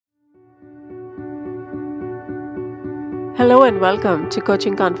Hello and welcome to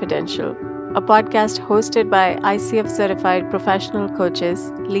Coaching Confidential, a podcast hosted by ICF certified professional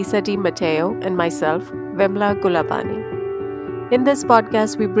coaches Lisa D. Mateo and myself, Vimla Gulabani. In this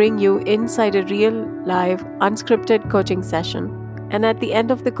podcast, we bring you inside a real, live, unscripted coaching session. And at the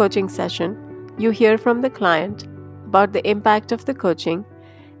end of the coaching session, you hear from the client about the impact of the coaching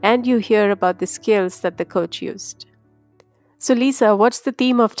and you hear about the skills that the coach used. So, Lisa, what's the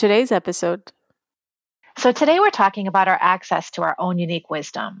theme of today's episode? So today we're talking about our access to our own unique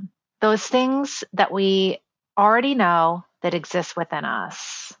wisdom, those things that we already know that exist within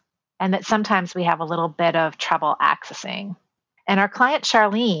us and that sometimes we have a little bit of trouble accessing. And our client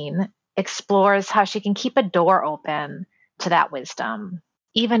Charlene explores how she can keep a door open to that wisdom,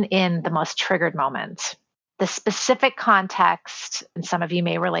 even in the most triggered moments. The specific context, and some of you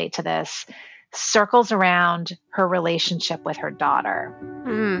may relate to this, circles around her relationship with her daughter.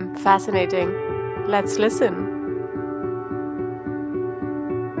 Fascinating. Let's listen.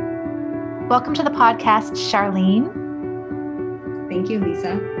 Welcome to the podcast, Charlene. Thank you,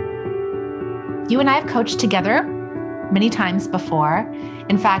 Lisa. You and I have coached together many times before.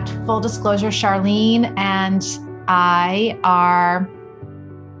 In fact, full disclosure, Charlene and I are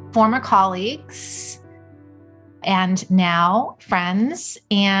former colleagues and now friends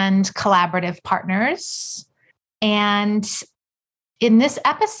and collaborative partners. And in this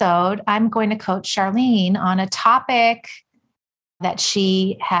episode, I'm going to coach Charlene on a topic that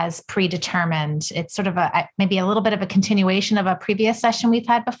she has predetermined. It's sort of maybe a little bit of a continuation of a previous session we've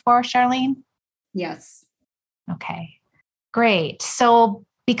had before, Charlene? Yes. Okay, great. So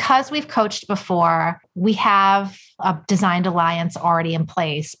because we've coached before, we have a designed alliance already in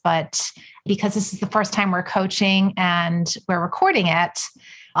place, but because this is the first time we're coaching and we're recording it,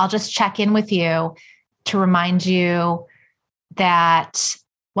 I'll just check in with you to remind you that,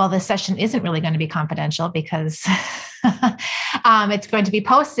 well, this session isn't really going to be confidential because it's going to be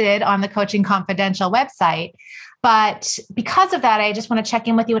posted on the Coaching Confidential website. But because of that, I just want to check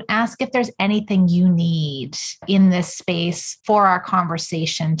in with you and ask if there's anything you need in this space for our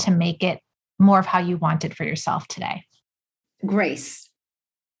conversation to make it more of how you want it for yourself today. Grace.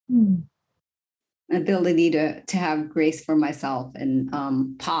 Ability to have grace for myself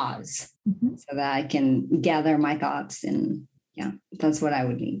and pause so that I can gather my thoughts. And yeah, that's what I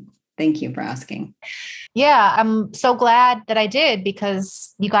would need. Thank you for asking. Yeah, I'm so glad that I did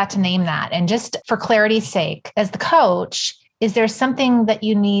because you got to name that. And just for clarity's sake, as the coach, is there something that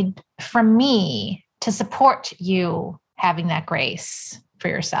you need from me to support you having that grace for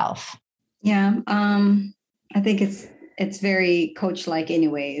yourself? Yeah, I think it's very coach-like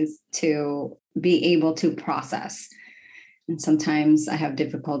anyways to be able to process. And sometimes I have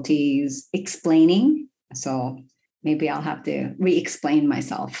difficulties explaining. So maybe I'll have to re-explain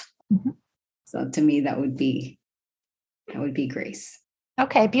myself. Mm-hmm. So to me, that would be grace.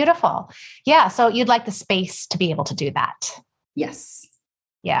 Okay, beautiful. Yeah. So you'd like the space to be able to do that. Yes.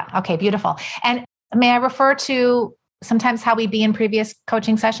 Yeah. Okay, beautiful. And may I refer to sometimes how we be in previous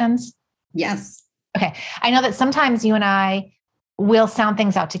coaching sessions? Yes. Okay. I know that sometimes you and I will sound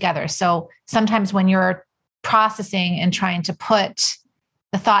things out together. So sometimes when you're processing and trying to put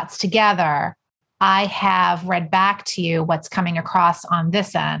the thoughts together, I have read back to you what's coming across on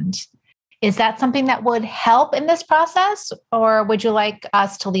this end. Is that something that would help in this process, or would you like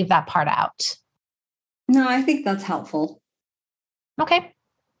us to leave that part out? No, I think that's helpful. Okay.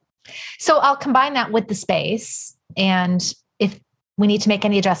 So I'll combine that with the space. And if we need to make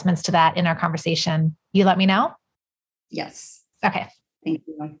any adjustments to that in our conversation, you let me know? Yes. Okay. Thank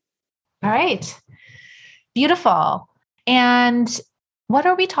you. All right. Beautiful. And what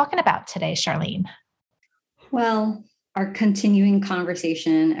are we talking about today, Charlene? Well, our continuing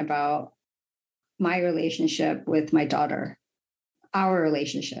conversation about my relationship with my daughter, our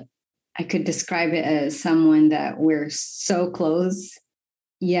relationship. I could describe it as someone that we're so close,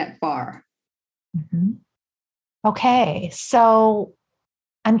 yet far. Mm-hmm. Okay. So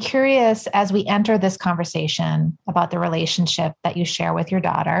I'm curious as we enter this conversation about the relationship that you share with your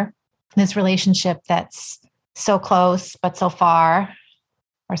daughter, this relationship that's so close, but so far,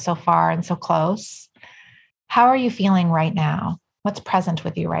 or so far and so close. How are you feeling right now? What's present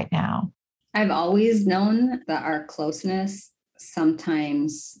with you right now? I've always known that our closeness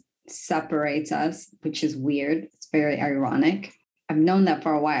sometimes separates us, which is weird. It's very ironic. I've known that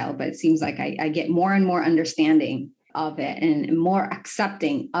for a while, but it seems like I get more and more understanding of it and more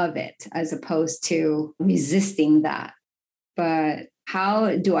accepting of it as opposed to resisting that. But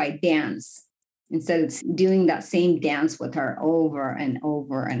how do I dance instead of doing that same dance with her over and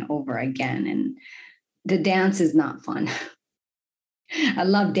over and over again? And the dance is not fun. I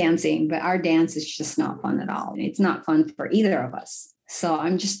love dancing, but our dance is just not fun at all. It's not fun for either of us. So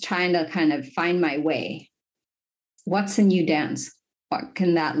I'm just trying to kind of find my way. What's a new dance? What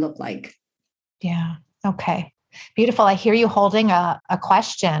can that look like? Yeah. Okay. Beautiful. I hear you holding a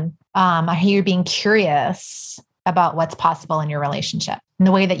question. I hear you being curious about what's possible in your relationship and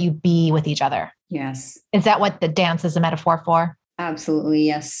the way that you be with each other. Yes. Is that what the dance is a metaphor for? Absolutely.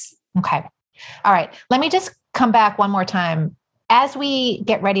 Yes. Okay. All right. Let me just come back one more time. As we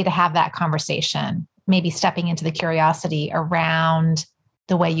get ready to have that conversation, maybe stepping into the curiosity around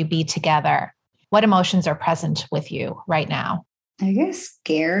the way you be together, what emotions are present with you right now? I guess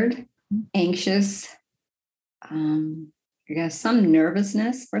scared, anxious, I guess some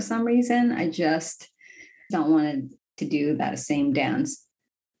nervousness for some reason. I just don't want to do that same dance.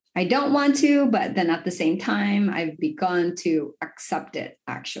 I don't want to, but then at the same time, I've begun to accept it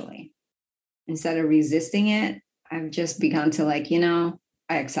actually. Instead of resisting it, I've just begun to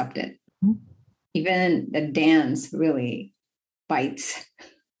I accept it. Mm-hmm. Even the dance really bites.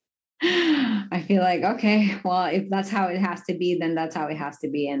 I feel like, okay, well, if that's how it has to be, then that's how it has to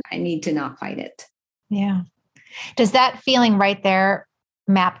be. And I need to not fight it. Yeah. Does that feeling right there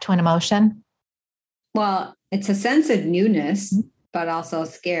map to an emotion? Well, it's a sense of newness, but also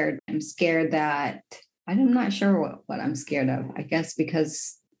scared. I'm scared that I'm not sure what I'm scared of. I guess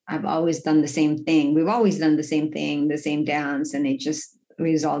because I've always done the same thing. We've always done the same thing, the same dance, and it just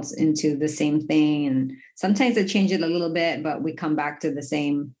results into the same thing. And sometimes I change it a little bit, but we come back to the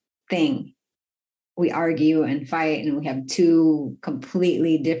same thing. We argue and fight, and we have two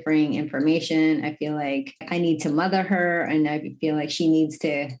completely differing information. I feel like I need to mother her, and I feel like she needs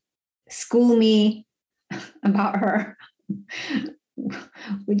to school me about her,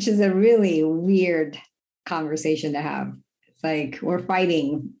 which is a really weird conversation to have. It's like we're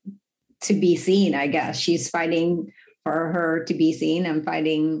fighting to be seen, I guess. She's fighting for her to be seen. I'm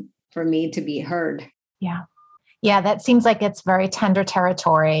fighting for me to be heard. Yeah. Yeah, that seems like it's very tender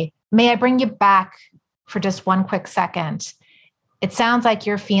territory. May I bring you back for just one quick second? It sounds like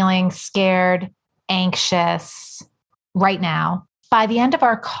you're feeling scared, anxious right now. By the end of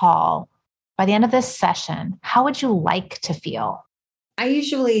our call, by the end of this session, how would you like to feel? I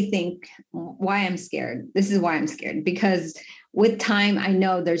usually think why I'm scared. This is why I'm scared, because with time, I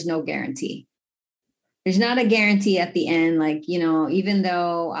know there's no guarantee. There's not a guarantee at the end, even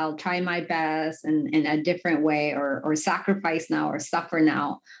though I'll try my best and in a different way or sacrifice now or suffer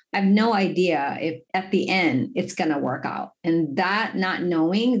now, I have no idea if at the end it's going to work out. And that not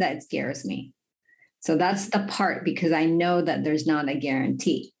knowing, that scares me. So that's the part, because I know that there's not a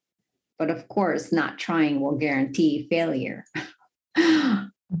guarantee. But of course, not trying will guarantee failure.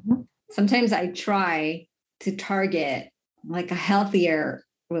 Mm-hmm. Sometimes I try to target like a healthier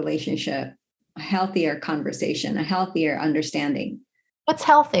relationship, a healthier conversation, a healthier understanding. What's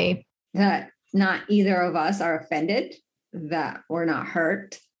healthy? That not either of us are offended, that we're not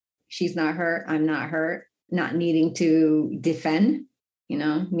hurt. She's not hurt. I'm not hurt. Not needing to defend,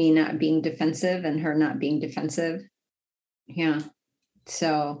 me not being defensive and her not being defensive. Yeah.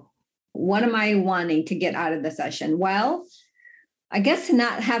 So what am I wanting to get out of the session? Well, I guess to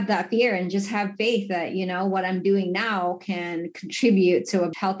not have that fear and just have faith that, what I'm doing now can contribute to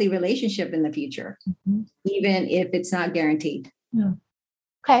a healthy relationship in the future, mm-hmm. even if it's not guaranteed. Yeah.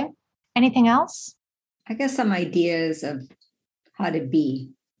 Okay. Anything else? I guess some ideas of how to be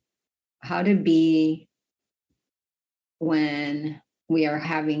when we are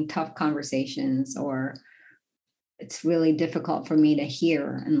having tough conversations, or it's really difficult for me to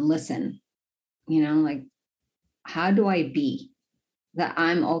hear and listen, how do I be that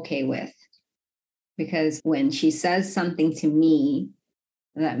I'm okay with? Because when she says something to me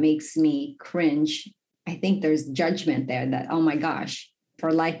that makes me cringe, I think there's judgment there that, oh my gosh,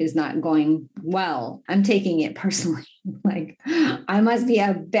 her life is not going well. I'm taking it personally. Like, I must be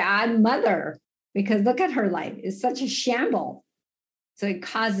a bad mother because look at her life. It's such a shamble. So it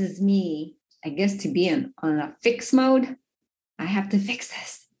causes me, I guess, to be on a fix mode. I have to fix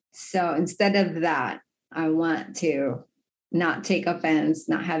this. So instead of that, I want to not take offense,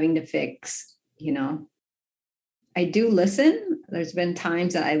 not having to fix, I do listen. There's been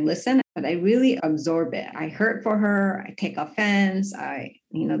times that I listen, but I really absorb it. I hurt for her. I take offense.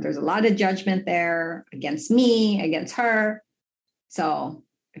 There's a lot of judgment there against me, against her. So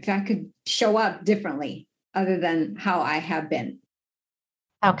if I could show up differently other than how I have been.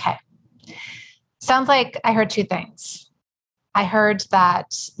 Okay. Sounds like I heard two things. I heard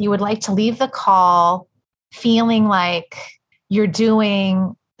that you would like to leave the call feeling like you're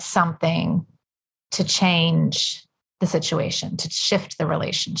doing something to change the situation, to shift the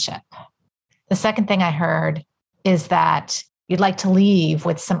relationship. The second thing I heard is that you'd like to leave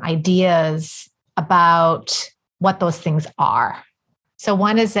with some ideas about what those things are. So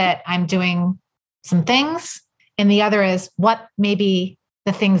one is that I'm doing some things, and the other is what maybe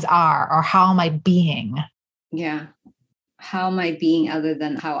the things are, or how am I being? Yeah. How am I being other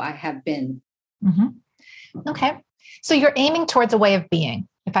than how I have been? Mm-hmm. Okay. So you're aiming towards a way of being,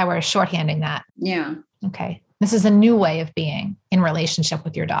 if I were shorthanding that. Yeah. Okay. This is a new way of being in relationship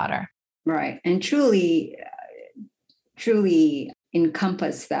with your daughter. Right. And truly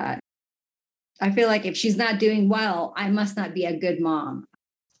encompass that. I feel like if she's not doing well, I must not be a good mom.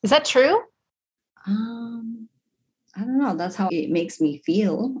 Is that true? I don't know. That's how it makes me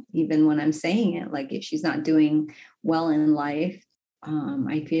feel, even when I'm saying it. Like if she's not doing well in life,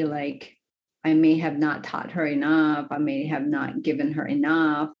 I feel like I may have not taught her enough. I may have not given her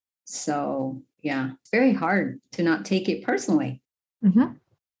enough. So yeah, it's very hard to not take it personally.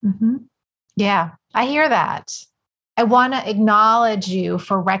 Mm-hmm. Mm-hmm. Yeah, I hear that. I want to acknowledge you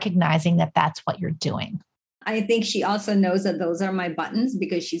for recognizing that that's what you're doing. I think she also knows that those are my buttons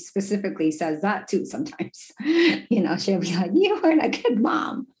because she specifically says that too sometimes. She'll be like, you weren't a good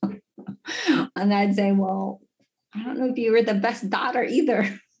mom. And I'd say, well, I don't know if you were the best daughter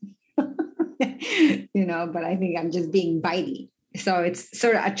either. But I think I'm just being bitey. So it's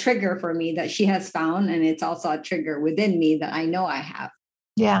sort of a trigger for me that she has found. And it's also a trigger within me that I know I have.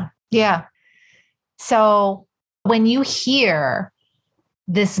 Yeah. Yeah. So when you hear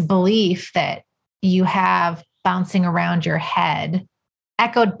this belief that you have bouncing around your head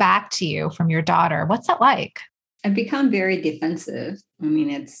echoed back to you from your daughter, what's that like? I've become very defensive. I mean,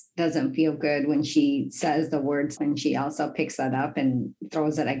 it doesn't feel good when she says the words and she also picks that up and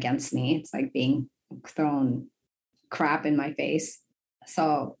throws it against me. It's like being thrown crap in my face.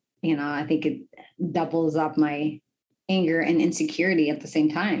 So, I think it doubles up my anger and insecurity at the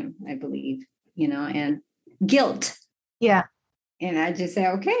same time, I believe, and guilt. Yeah. And I just say,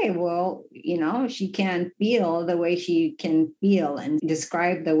 okay, well, she can feel the way she can feel and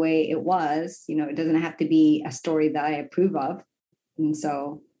describe the way it was. It doesn't have to be a story that I approve of. And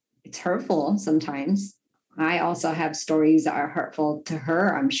so it's hurtful sometimes. I also have stories that are hurtful to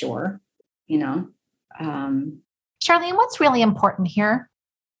her, I'm sure, Charlene, what's really important here?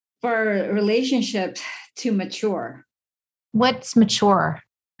 For a relationship to mature. What's mature?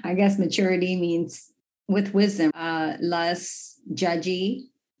 I guess maturity means with wisdom, less judgy,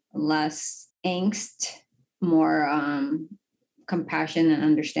 less angst, more compassion and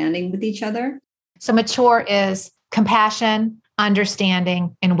understanding with each other. So mature is compassion,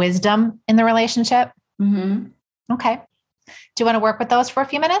 understanding, and wisdom in the relationship? Mm-hmm. Okay. Do you want to work with those for a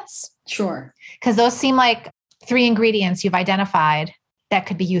few minutes? Sure. Because those seem like 3 ingredients you've identified that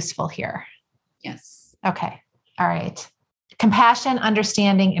could be useful here. Yes. Okay. All right. Compassion,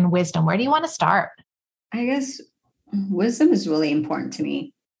 understanding, and wisdom. Where do you want to start? I guess wisdom is really important to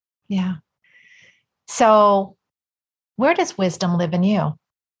me. Yeah. So where does wisdom live in you?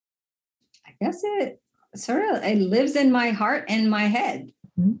 I guess it lives in my heart and my head.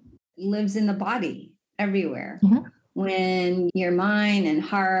 Mm-hmm. It lives in the body everywhere. Mm-hmm. When your mind and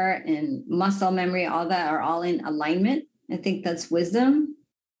heart and muscle memory, all that are all in alignment, I think that's wisdom.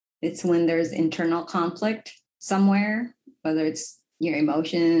 It's when there's internal conflict somewhere, whether it's your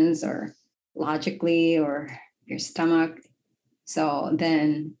emotions or logically or your stomach. So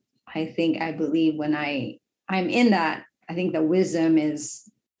then I believe when I'm in that, I think the wisdom is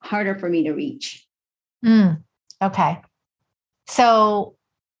harder for me to reach. Okay. So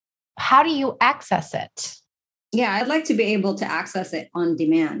how do you access it? Yeah, I'd like to be able to access it on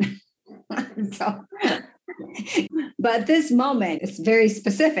demand. But this moment is very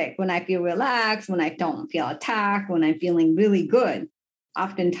specific. When I feel relaxed, when I don't feel attacked, when I'm feeling really good.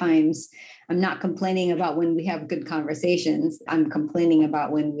 Oftentimes, I'm not complaining about when we have good conversations. I'm complaining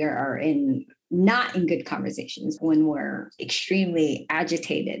about when we are not in good conversations, when we're extremely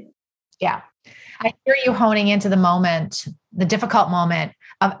agitated. Yeah. I hear you honing into the moment, the difficult moment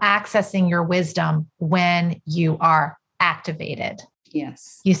of accessing your wisdom when you are activated.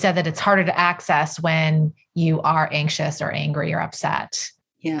 Yes. You said that it's harder to access when you are anxious or angry or upset.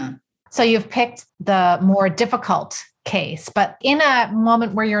 Yeah. So you've picked the more difficult case, but in a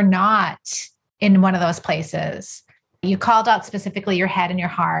moment where you're not in one of those places, you called out specifically your head and your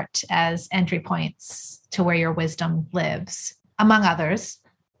heart as entry points to where your wisdom lives, among others.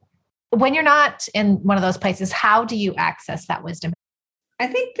 When you're not in one of those places, how do you access that wisdom? I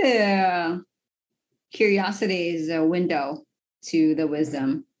think the curiosity is a window to the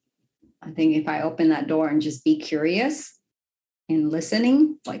wisdom. I think if I open that door and just be curious and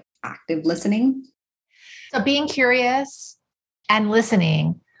listening, like active listening. So being curious and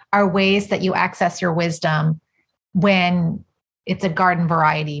listening are ways that you access your wisdom when it's a garden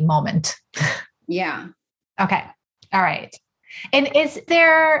variety moment. Yeah. Okay. All right. And is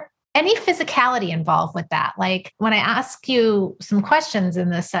there any physicality involved with that? Like when I ask you some questions in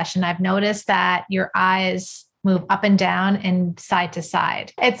this session, I've noticed that your eyes move up and down and side to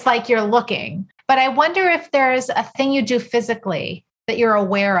side. It's like you're looking, but I wonder if there's a thing you do physically that you're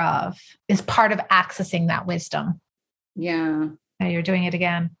aware of is part of accessing that wisdom. Yeah. Oh, you're doing it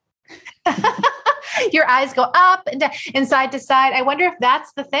again. Your eyes go up and down and side to side. I wonder if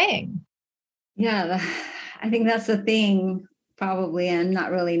that's the thing. Yeah. I think that's the thing. Probably I'm not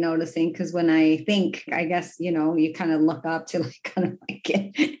really noticing because when I think, I guess, you kind of look up to like kind of like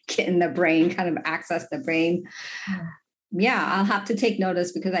get in the brain, kind of access the brain. Yeah, I'll have to take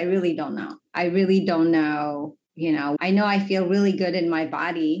notice because I really don't know. I really don't know. I know I feel really good in my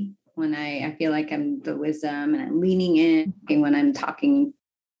body when I feel like I'm the wisdom and I'm leaning in when I'm talking.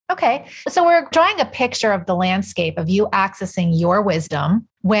 Okay. So we're drawing a picture of the landscape of you accessing your wisdom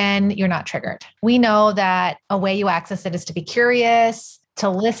when you're not triggered. We know that a way you access it is to be curious, to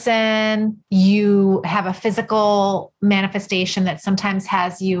listen. You have a physical manifestation that sometimes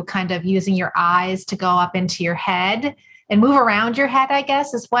has you kind of using your eyes to go up into your head and move around your head, I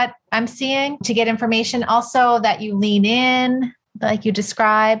guess, is what I'm seeing to get information. Also that you lean in, like you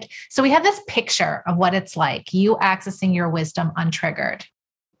described. So we have this picture of what it's like, you accessing your wisdom untriggered.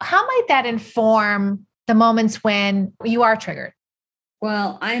 How might that inform the moments when you are triggered?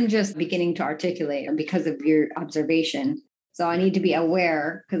 Well, I'm just beginning to articulate because of your observation. So I need to be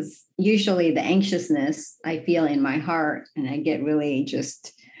aware because usually the anxiousness I feel in my heart and I get really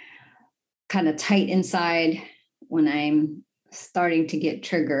just kind of tight inside when I'm starting to get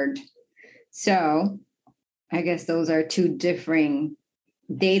triggered. So I guess those are two differing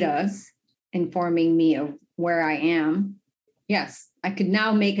datas informing me of where I am. Yes, I could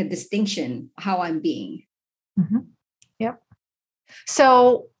now make a distinction how I'm being. Mm-hmm. Yep.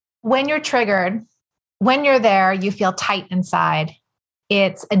 So when you're triggered, when you're there, you feel tight inside.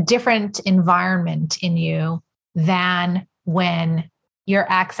 It's a different environment in you than when you're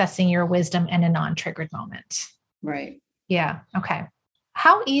accessing your wisdom in a non-triggered moment. Right. Yeah. Okay.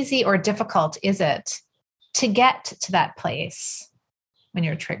 How easy or difficult is it to get to that place when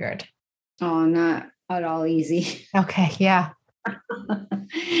you're triggered? Oh, not at all easy. Okay. Yeah.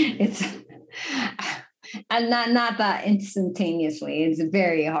 It's and not that instantaneously. It's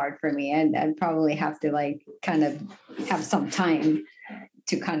very hard for me. And I'd probably have to like kind of have some time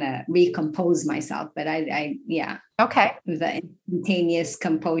to kind of recompose myself. But yeah. Okay. The instantaneous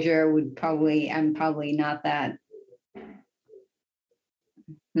composure I'm probably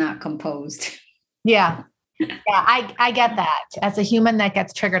not composed. Yeah. Yeah. I get that. As a human that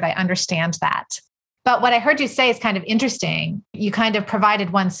gets triggered, I understand that. But what I heard you say is kind of interesting. You kind of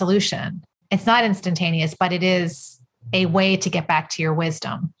provided one solution. It's not instantaneous, but it is a way to get back to your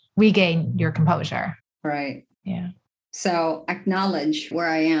wisdom, regain your composure. Right. Yeah. So acknowledge where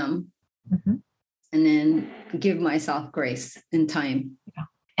I am, mm-hmm. and then give myself grace and time. Yeah.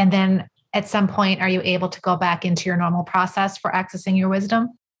 And then at some point, are you able to go back into your normal process for accessing your wisdom?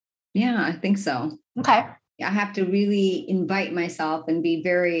 Yeah, I think so. Okay. I have to really invite myself and be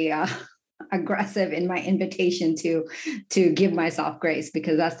very aggressive in my invitation to give myself grace,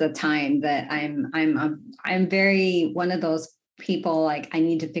 because that's the time that I'm very one of those people, like I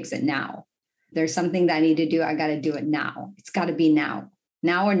need to fix it now. There's something that I need to do. I got to do it now. It's got to be now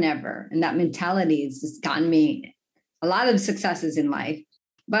or never. And that mentality has just gotten me a lot of successes in life,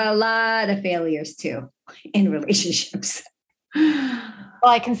 but a lot of failures too in relationships.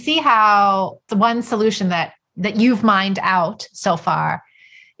 Well, I can see how the one solution that you've mined out so far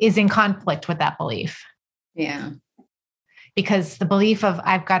is in conflict with that belief. Yeah. Because the belief of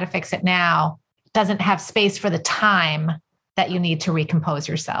I've got to fix it now doesn't have space for the time that you need to recompose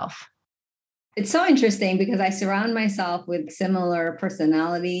yourself. It's so interesting because I surround myself with similar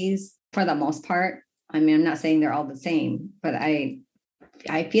personalities for the most part. I mean, I'm not saying they're all the same, but I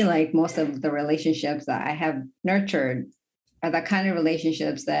feel like most of the relationships that I have nurtured are the kind of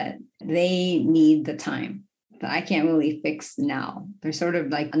relationships that they need the time that I can't really fix now. They're sort of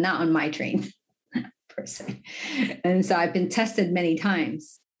like not on my train per se. And so I've been tested many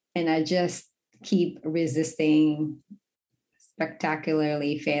times and I just keep resisting,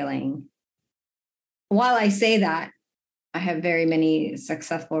 spectacularly failing. While I say that, I have very many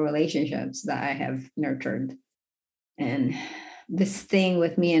successful relationships that I have nurtured. And this thing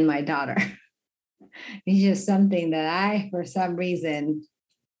with me and my daughter is just something that I, for some reason,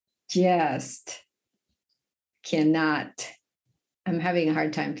 just cannot, I'm having a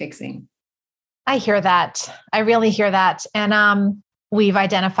hard time fixing. I hear that. I really hear that. And we've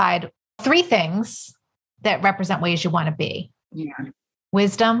identified 3 things that represent ways you want to be. Yeah.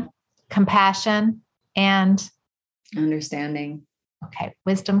 Wisdom, compassion, and Understanding. okay,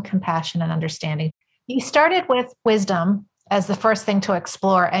 wisdom, compassion, and understanding. You started with wisdom as the first thing to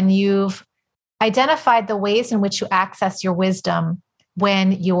explore, and you've identified the ways in which you access your wisdom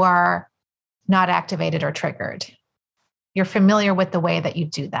when you are not activated or triggered. You're familiar with the way that you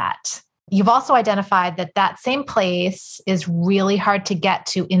do that. You've also identified that that same place is really hard to get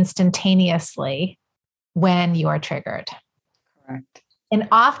to instantaneously when you are triggered. Correct. And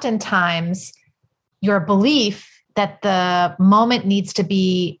oftentimes, your belief that the moment needs to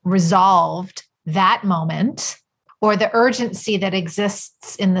be resolved that moment, or the urgency that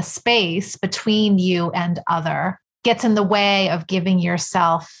exists in the space between you and other, gets in the way of giving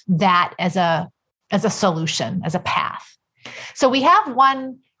yourself that as a solution, as a path. So we have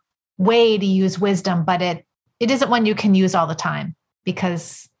one way to use wisdom, but it isn't one you can use all the time,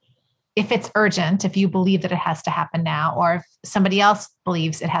 because if it's urgent, if you believe that it has to happen now, or if somebody else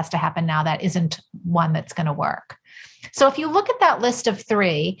believes it has to happen now, that isn't one that's going to work. So if you look at that list of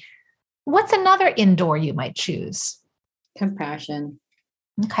 3, what's another indoor you might choose? Compassion.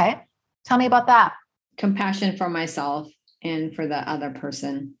 Okay. Tell me about that. Compassion for myself and for the other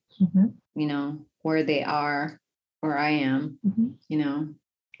person, where they are, where I am,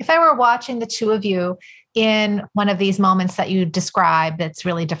 If I were watching the two of you in one of these moments that you describe that's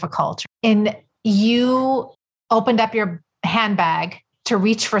really difficult, and you opened up your handbag to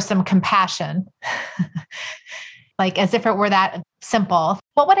reach for some compassion, like as if it were that simple,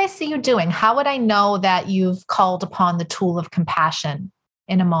 what would I see you doing? How would I know that you've called upon the tool of compassion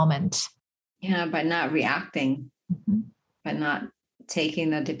in a moment? Yeah, by not reacting, by not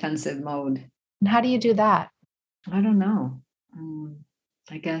taking a defensive mode. And how do you do that? I don't know.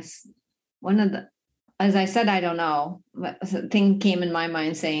 I guess as I said, I don't know, but a thing came in my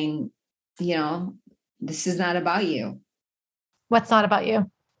mind saying, this is not about you. What's not about you?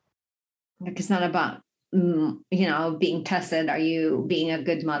 Like, it's not about, being tested. Are you being a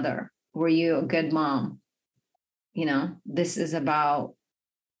good mother? Were you a good mom? This is about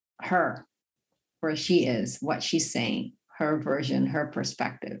her, where she is, what she's saying, her version, her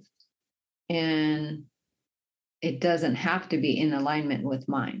perspective. And it doesn't have to be in alignment with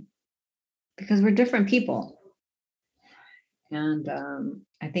mine, because we're different people. And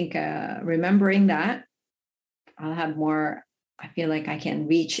I think remembering that, I'll have more, I feel like I can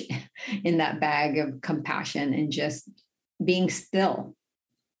reach in that bag of compassion and just being still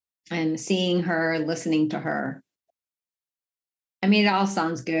and seeing her, listening to her. I mean, it all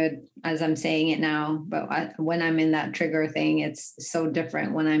sounds good as I'm saying it now, but when I'm in that trigger thing, it's so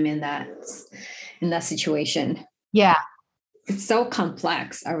different when I'm in that situation. Yeah. It's so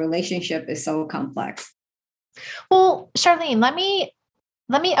complex. Our relationship is so complex. Well, Charlene, let me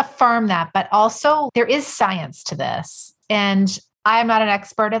affirm that, but also there is science to this. And I'm not an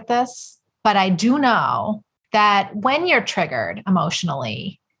expert at this, but I do know that when you're triggered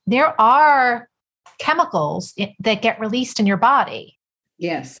emotionally, there are chemicals that get released in your body.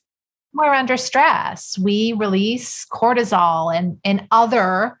 Yes. We're under stress. We release cortisol and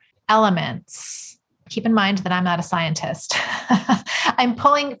other elements. Keep in mind that I'm not a scientist. I'm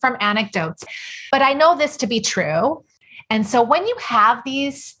pulling from anecdotes, but I know this to be true. And so when you have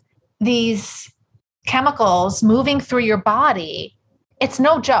these chemicals moving through your body, it's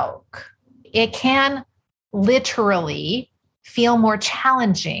no joke. It can literally feel more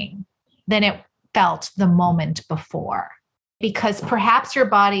challenging than it felt the moment before, because perhaps your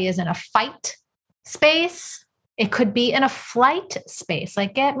body is in a fight space. It could be in a flight space,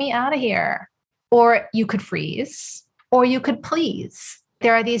 like, get me out of here. Or you could freeze, or you could please.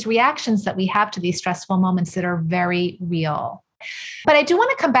 There are these reactions that we have to these stressful moments that are very real. But I do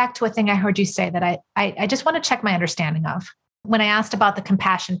want to come back to a thing I heard you say that I just want to check my understanding of. When I asked about the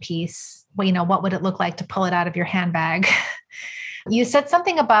compassion piece, well, what would it look like to pull it out of your handbag? You said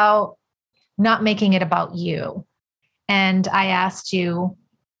something about not making it about you. And I asked you,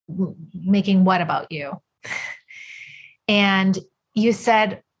 making what about you? And you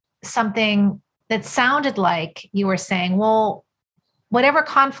said something that sounded like you were saying, well, whatever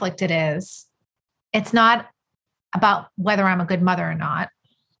conflict it is, it's not about whether I'm a good mother or not.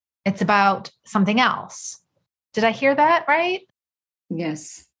 It's about something else. Did I hear that right?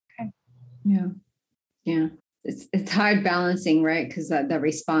 Yes. Okay. Yeah. Yeah. It's hard balancing, right? Because the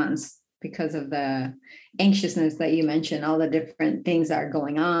response, because of the anxiousness that you mentioned, all the different things that are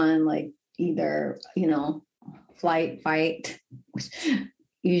going on, like either, flight, fight.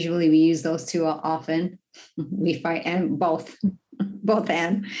 Usually we use those two often. We fight and both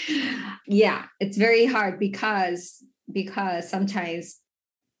and. Yeah, it's very hard because sometimes,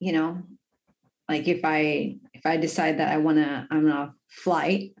 Like if I decide that I'm gonna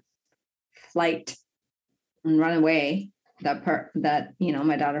flight and run away, that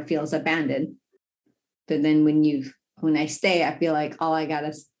my daughter feels abandoned. But then when I stay, I feel like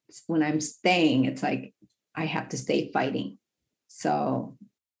when I'm staying, it's like I have to stay fighting. So,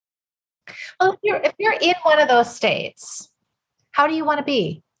 well, if you're in one of those states, how do you want to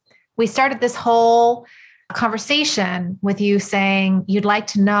be? We started this whole conversation with you saying you'd like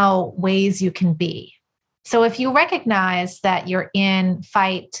to know ways you can be. So if you recognize that you're in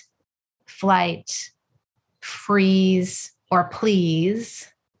fight, flight, freeze, or please,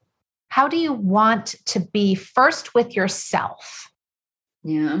 how do you want to be first with yourself?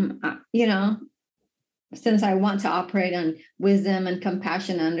 Yeah, since I want to operate on wisdom and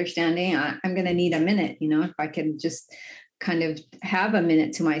compassion and understanding, I'm going to need a minute. If I could just kind of have a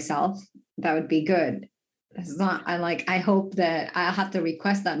minute to myself, that would be good. It's not, I hope that I'll have to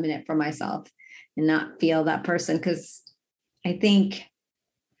request that minute for myself and not feel that person. Because I think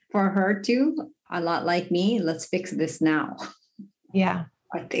for her too, a lot like me, let's fix this now. Yeah.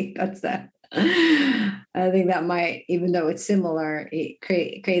 I think I think that might, even though it's similar, it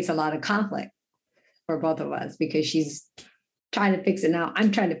creates a lot of conflict for both of us, because she's trying to fix it now.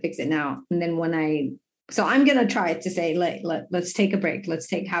 I'm trying to fix it now. And then so I'm going to try to say, let's take a break. Let's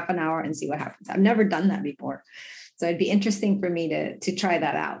take half an hour and see what happens. I've never done that before. So it'd be interesting for me to try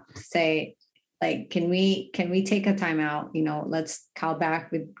that out. Say, like, can we take a time out? Let's call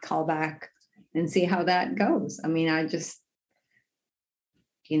back and see how that goes. I mean, I just,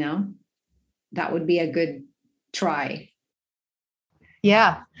 that would be a good try.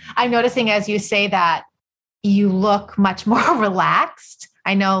 Yeah. I'm noticing as you say that, you look much more relaxed.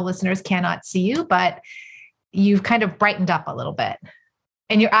 I know listeners cannot see you, but you've kind of brightened up a little bit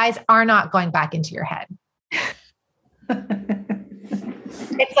and your eyes are not going back into your head.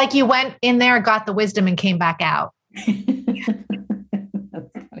 It's like you went in there, got the wisdom and came back out.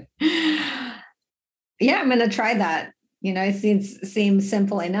 Yeah, I'm going to try that. It seems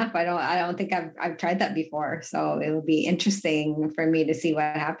simple enough. I don't think I've tried that before. So it will be interesting for me to see what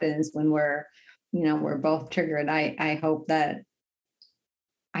happens when we're both triggered. I hope that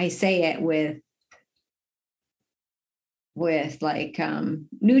I say it with like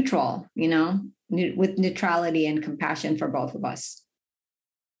neutral, with neutrality and compassion for both of us.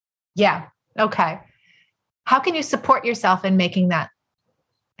 Yeah. Okay. How can you support yourself in making that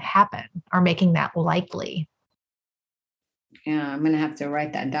happen or making that likely? Yeah, I'm going to have to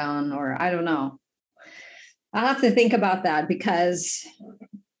write that down, or I don't know. I'll have to think about that, because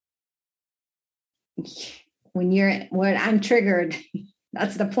when I'm triggered,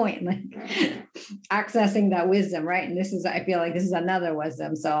 that's the point, like accessing that wisdom, right? And I feel like this is another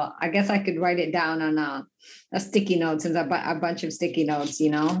wisdom. So I guess I could write it down on a sticky note, since a bunch of sticky notes,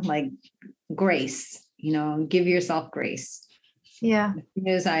 like grace, give yourself grace. Yeah.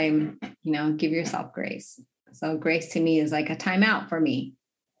 Because give yourself grace. So grace to me is like a timeout for me.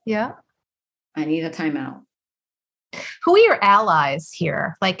 Yeah. I need a timeout. Who are your allies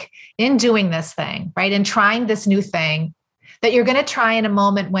here? Like in doing this thing, right? In trying this new thing that you're going to try in a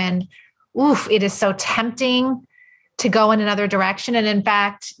moment when, it is so tempting to go in another direction. And in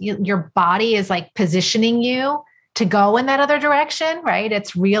fact, your body is like positioning you to go in that other direction, right?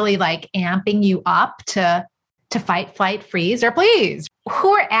 It's really like amping you up to fight, flight, freeze, or please. Who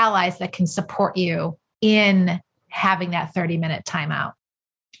are allies that can support you in having that 30-minute timeout?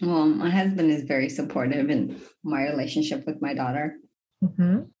 Well, my husband is very supportive in my relationship with my daughter.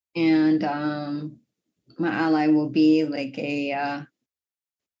 Mm-hmm. And my ally will be like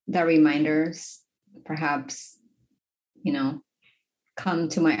the reminders, perhaps, come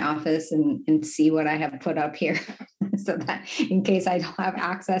to my office and see what I have put up here so that in case I don't have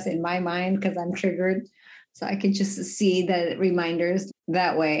access in my mind because I'm triggered. So I can just see the reminders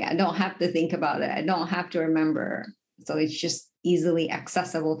that way. I don't have to think about it. I don't have to remember. So it's just easily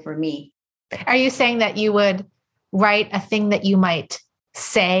accessible for me. Are you saying that you would write a thing that you might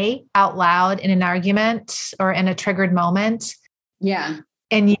say out loud in an argument or in a triggered moment? Yeah.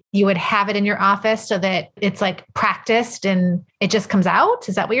 And you would have it in your office so that it's like practiced and it just comes out?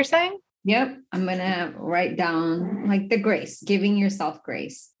 Is that what you're saying? Yep. I'm going to write down like the grace, giving yourself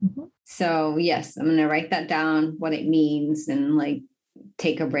grace. Mm-hmm. So yes, I'm going to write that down, what it means, and like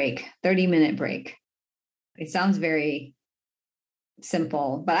take a break, 30-minute break. It sounds very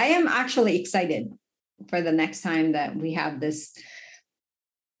simple, but I am actually excited for the next time that we have this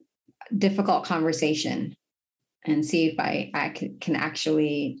difficult conversation and see if I can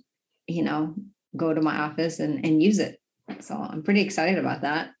actually, go to my office and use it. So I'm pretty excited about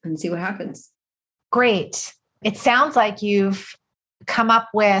that and see what happens. Great. It sounds like you've come up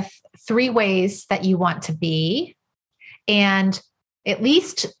with 3 ways that you want to be and at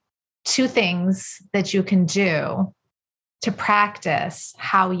least 2 things that you can do to practice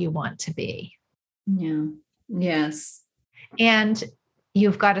how you want to be. Yeah. Yes. And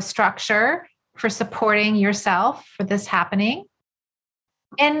you've got a structure for supporting yourself for this happening.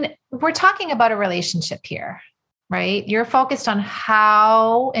 And we're talking about a relationship here, right? You're focused on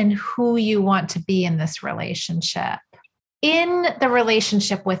how and who you want to be in this relationship. In the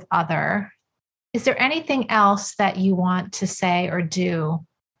relationship with other, is there anything else that you want to say or do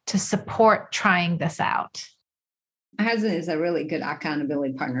to support trying this out? My husband is a really good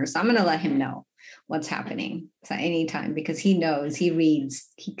accountability partner. So I'm going to let him know what's happening at any time because he knows, he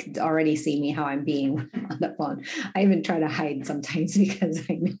reads, he could already see me how I'm being on the phone. I even try to hide sometimes because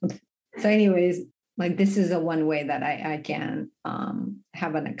I know that. So anyways, like this is a one way that I can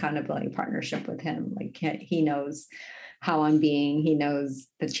have an accountability partnership with him. Like he knows how I'm being, he knows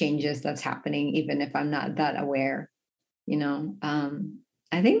the changes that's happening, even if I'm not that aware,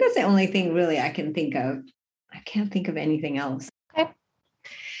 I think that's the only thing really I can think of. I can't think of anything else. Okay.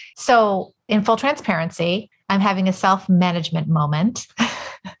 So in full transparency, I'm having a self-management moment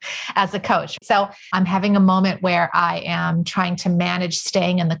as a coach. So I'm having a moment where I am trying to manage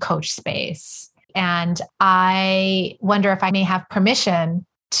staying in the coach space. And I wonder if I may have permission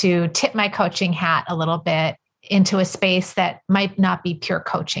to tip my coaching hat a little bit into a space that might not be pure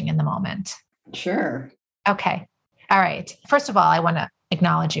coaching in the moment. Sure. Okay. All right. First of all, I want to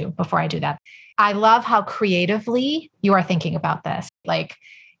acknowledge you before I do that. I love how creatively you are thinking about this. Like,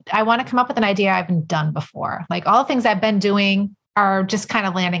 I want to come up with an idea I haven't done before. Like all the things I've been doing are just kind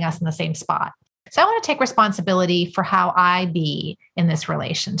of landing us in the same spot. So I want to take responsibility for how I be in this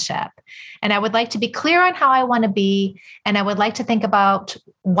relationship. And I would like to be clear on how I want to be. And I would like to think about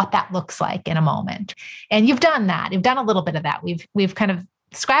what that looks like in a moment. And you've done that. You've done a little bit of that. We've kind of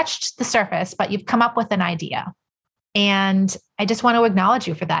scratched the surface, but you've come up with an idea. And I just want to acknowledge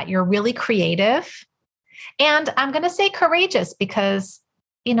you for that. You're really creative. And I'm going to say courageous because,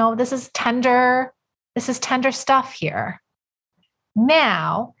 this is tender stuff here.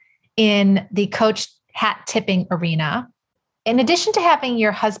 Now, in the coach hat tipping arena, in addition to having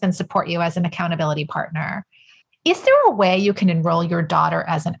your husband support you as an accountability partner, is there a way you can enroll your daughter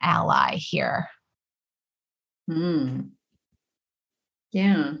as an ally here?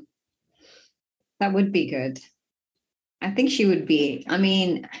 Yeah, that would be good. I think she would be. I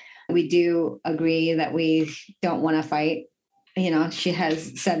mean, we do agree that we don't want to fight. She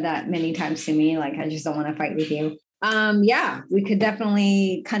has said that many times to me, like, I just don't want to fight with you. Yeah, we could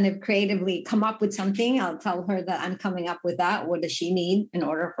definitely kind of creatively come up with something. I'll tell her that I'm coming up with that. What does she need in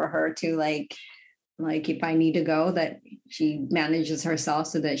order for her to like if I need to go, that she manages herself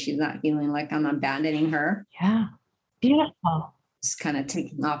so that she's not feeling like I'm abandoning her. Yeah. Beautiful. Just kind of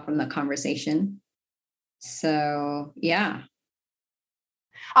taking off from the conversation. So, yeah.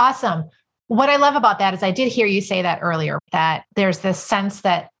 Awesome. What I love about that is I did hear you say that earlier, that there's this sense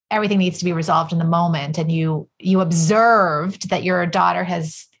that everything needs to be resolved in the moment. And you observed that your daughter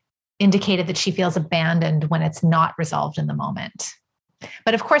has indicated that she feels abandoned when it's not resolved in the moment.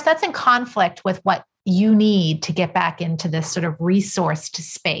 But of course, that's in conflict with what you need to get back into this sort of resourced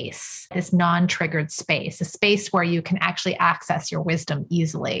space, this non-triggered space, a space where you can actually access your wisdom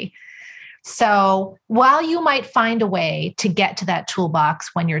easily. So while you might find a way to get to that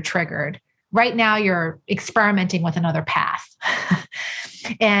toolbox when you're triggered, right now you're experimenting with another path.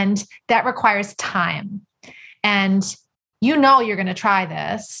 And that requires time. And you're going to try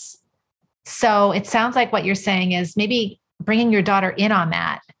this. So it sounds like what you're saying is maybe bringing your daughter in on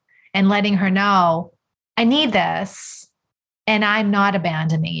that and letting her know, I need this and I'm not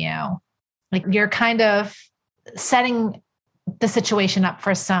abandoning you. Like you're kind of setting the situation up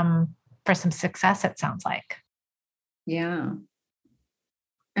for some success, it sounds like. Yeah.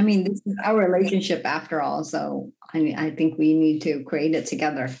 I mean, this is our relationship after all. So I think we need to create it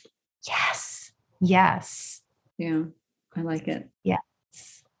together. Yes. Yes. Yeah. I like it.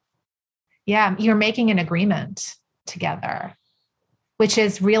 Yes. Yeah. You're making an agreement together, which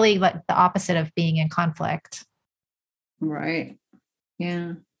is really like the opposite of being in conflict. Right.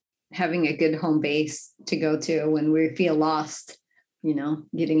 Yeah. Having a good home base to go to when we feel lost,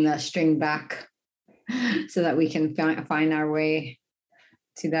 getting that string back so that we can find our way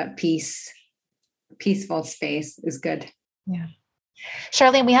to that peaceful space is good. Yeah.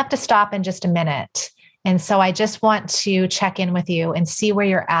 Charlene, we have to stop in just a minute. And so I just want to check in with you and see where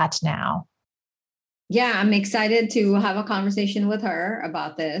you're at now. Yeah, I'm excited to have a conversation with her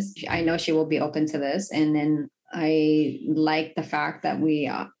about this. I know she will be open to this. And then I like the fact that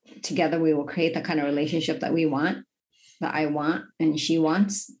we together we will create the kind of relationship that we want. that I want and she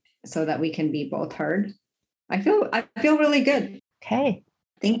wants, so that we can be both heard. I feel really good. Okay.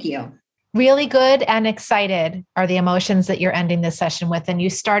 Thank you. Really good and excited are the emotions that you're ending this session with. And you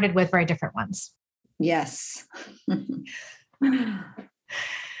started with very different ones. Yes. Good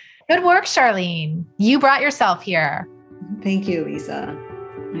work, Charlene. You brought yourself here. Thank you, Lisa.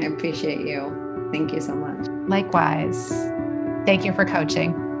 I appreciate you. Thank you so much. Likewise. Thank you for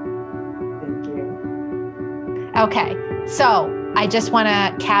coaching. Thank you. Okay. So I just want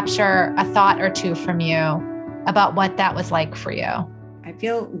to capture a thought or two from you about what that was like for you. I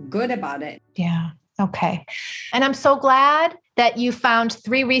feel good about it. Yeah. Okay. And I'm so glad that you found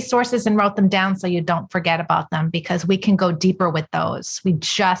 3 resources and wrote them down so you don't forget about them, because we can go deeper with those. We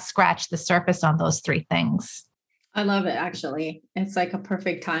just scratched the surface on those 3 things. I love it, actually. It's like a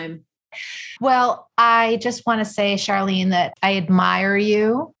perfect time. Well, I just want to say, Charlene, that I admire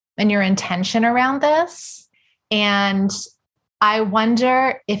you and your intention around this. And I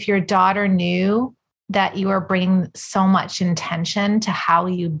wonder if your daughter knew that you are bringing so much intention to how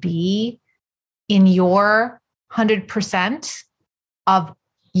you be in your 100% of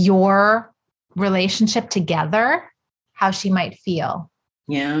your relationship together, how she might feel.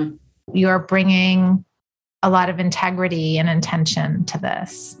 Yeah. You're bringing a lot of integrity and intention to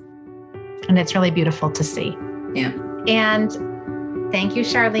this. And it's really beautiful to see. Yeah. And thank you,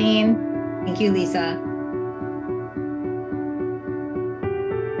 Charlene. Thank you, Lisa.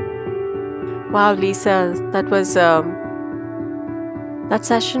 Wow, Lisa, that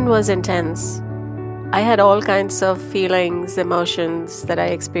session was intense. I had all kinds of feelings, emotions that I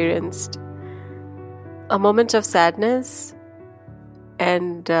experienced. A moment of sadness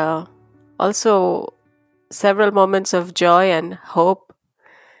and also several moments of joy and hope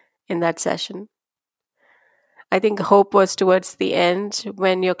in that session. I think hope was towards the end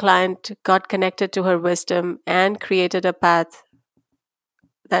when your client got connected to her wisdom and created a path,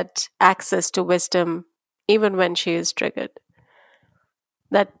 that access to wisdom, even when she is triggered.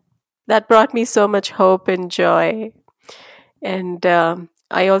 That brought me so much hope and joy. And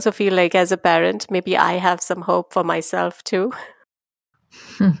I also feel like as a parent, maybe I have some hope for myself too.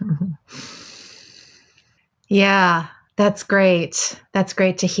 Yeah, that's great. That's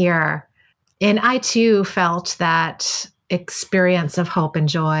great to hear. And I too felt that experience of hope and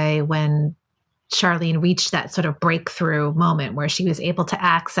joy when Charlene reached that sort of breakthrough moment where she was able to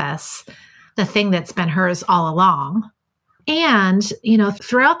access the thing that's been hers all along. And,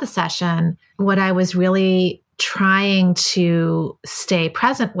 throughout the session, what I was really trying to stay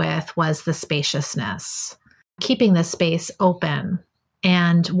present with was the spaciousness, keeping the space open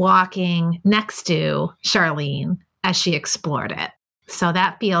and walking next to Charlene as she explored it. So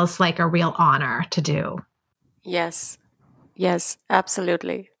that feels like a real honor to do. Yes,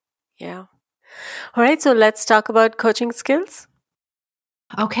 absolutely. Yeah. All right, so let's talk about coaching skills.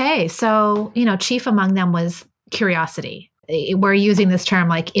 Okay, so, chief among them was curiosity. We're using this term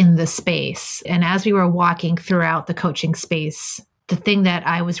like in the space. And as we were walking throughout the coaching space, the thing that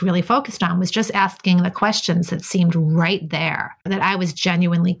I was really focused on was just asking the questions that seemed right there, that I was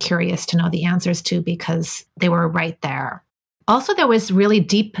genuinely curious to know the answers to because they were right there. Also, there was really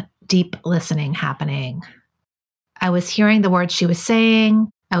deep listening happening. I was hearing the words she was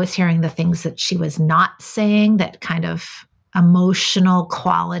saying. I was hearing the things that she was not saying, that kind of emotional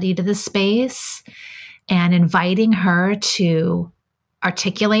quality to the space, and inviting her to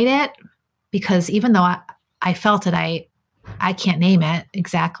articulate it, because even though I felt it, I can't name it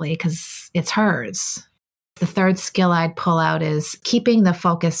exactly because it's hers. The third skill I'd pull out is keeping the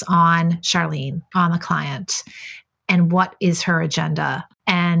focus on Charlene, on the client, and what is her agenda,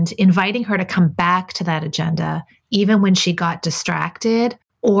 and inviting her to come back to that agenda even when she got distracted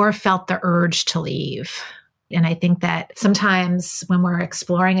or felt the urge to leave. And I think that sometimes when we're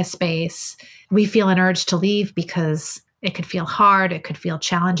exploring a space, we feel an urge to leave because it could feel hard, it could feel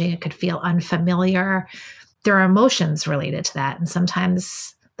challenging, it could feel unfamiliar. There are emotions related to that. And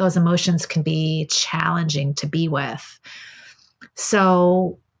sometimes those emotions can be challenging to be with.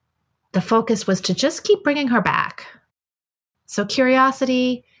 So the focus was to just keep bringing her back. So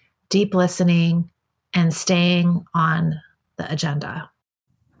curiosity, deep listening, and staying on the agenda.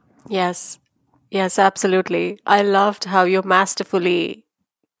 Yes, absolutely. I loved how you masterfully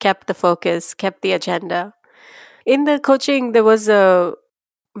kept the focus, kept the agenda. In the coaching, there was a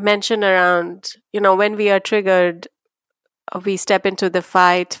mention around, when we are triggered, we step into the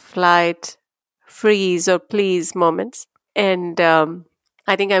fight, flight, freeze, or please moments. And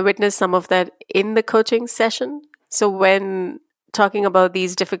I think I witnessed some of that in the coaching session. So when talking about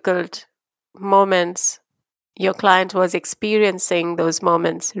these difficult moments, your client was experiencing those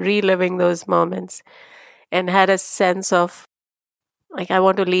moments, reliving those moments. and had a sense of, like, I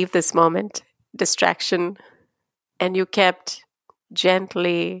want to leave this moment, distraction. And you kept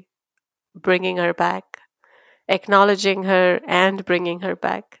gently bringing her back, acknowledging her and bringing her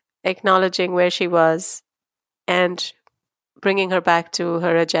back, acknowledging where she was and bringing her back to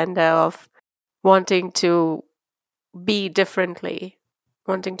her agenda of wanting to be differently,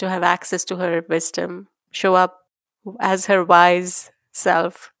 wanting to have access to her wisdom, show up as her wise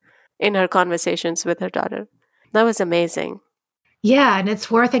self in her conversations with her daughter. That was amazing. Yeah, and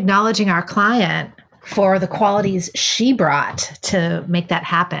it's worth acknowledging our client for the qualities she brought to make that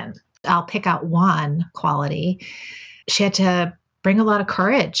happen. I'll pick out one quality. She had to bring a lot of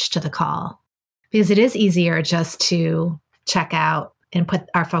courage to the call, because it is easier just to check out and put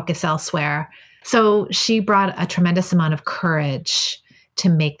our focus elsewhere. So she brought a tremendous amount of courage to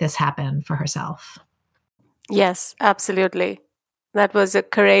make this happen for herself. Yes, absolutely. That was a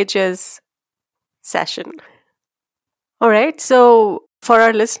courageous session. All right. So for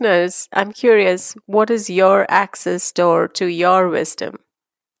our listeners, I'm curious, what is your access door to your wisdom?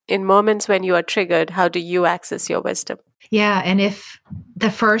 In moments when you are triggered, how do you access your wisdom? Yeah. And if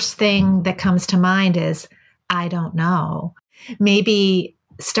the first thing that comes to mind is, I don't know, maybe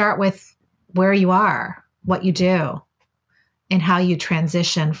start with where you are, what you do, and how you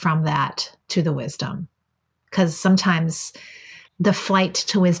transition from that to the wisdom. Because sometimes the flight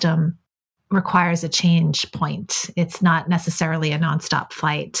to wisdom requires a change point. It's not necessarily a nonstop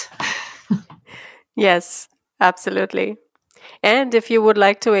flight. Yes, absolutely. And if you would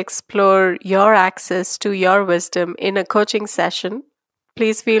like to explore your access to your wisdom in a coaching session,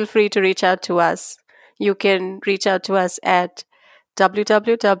 please feel free to reach out to us. You can reach out to us at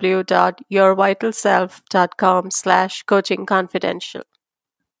www.yourvitalself.com/coachingconfidential.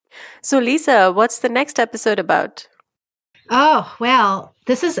 So, Lisa, what's the next episode about? Oh, well,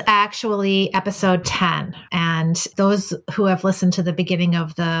 this is actually episode 10. And those who have listened to the beginning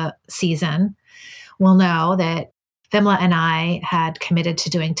of the season will know that Vimla and I had committed to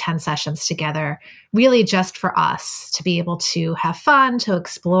doing 10 sessions together, really just for us to be able to have fun, to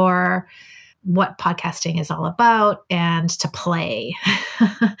explore what podcasting is all about, and to play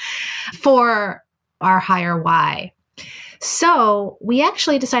for our higher why. So we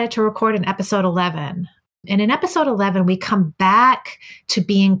actually decided to record in episode 11. And in episode 11, we come back to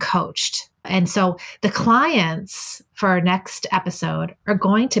being coached. And so the clients for our next episode are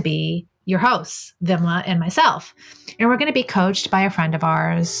going to be your hosts, Vimla and myself. And we're going to be coached by a friend of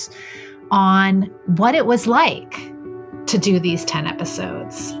ours on what it was like to do these 10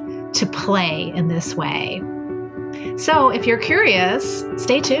 episodes, to play in this way. So if you're curious,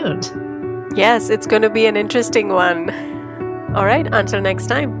 stay tuned. Yes, it's going to be an interesting one. All right, until next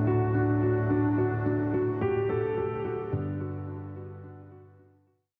time.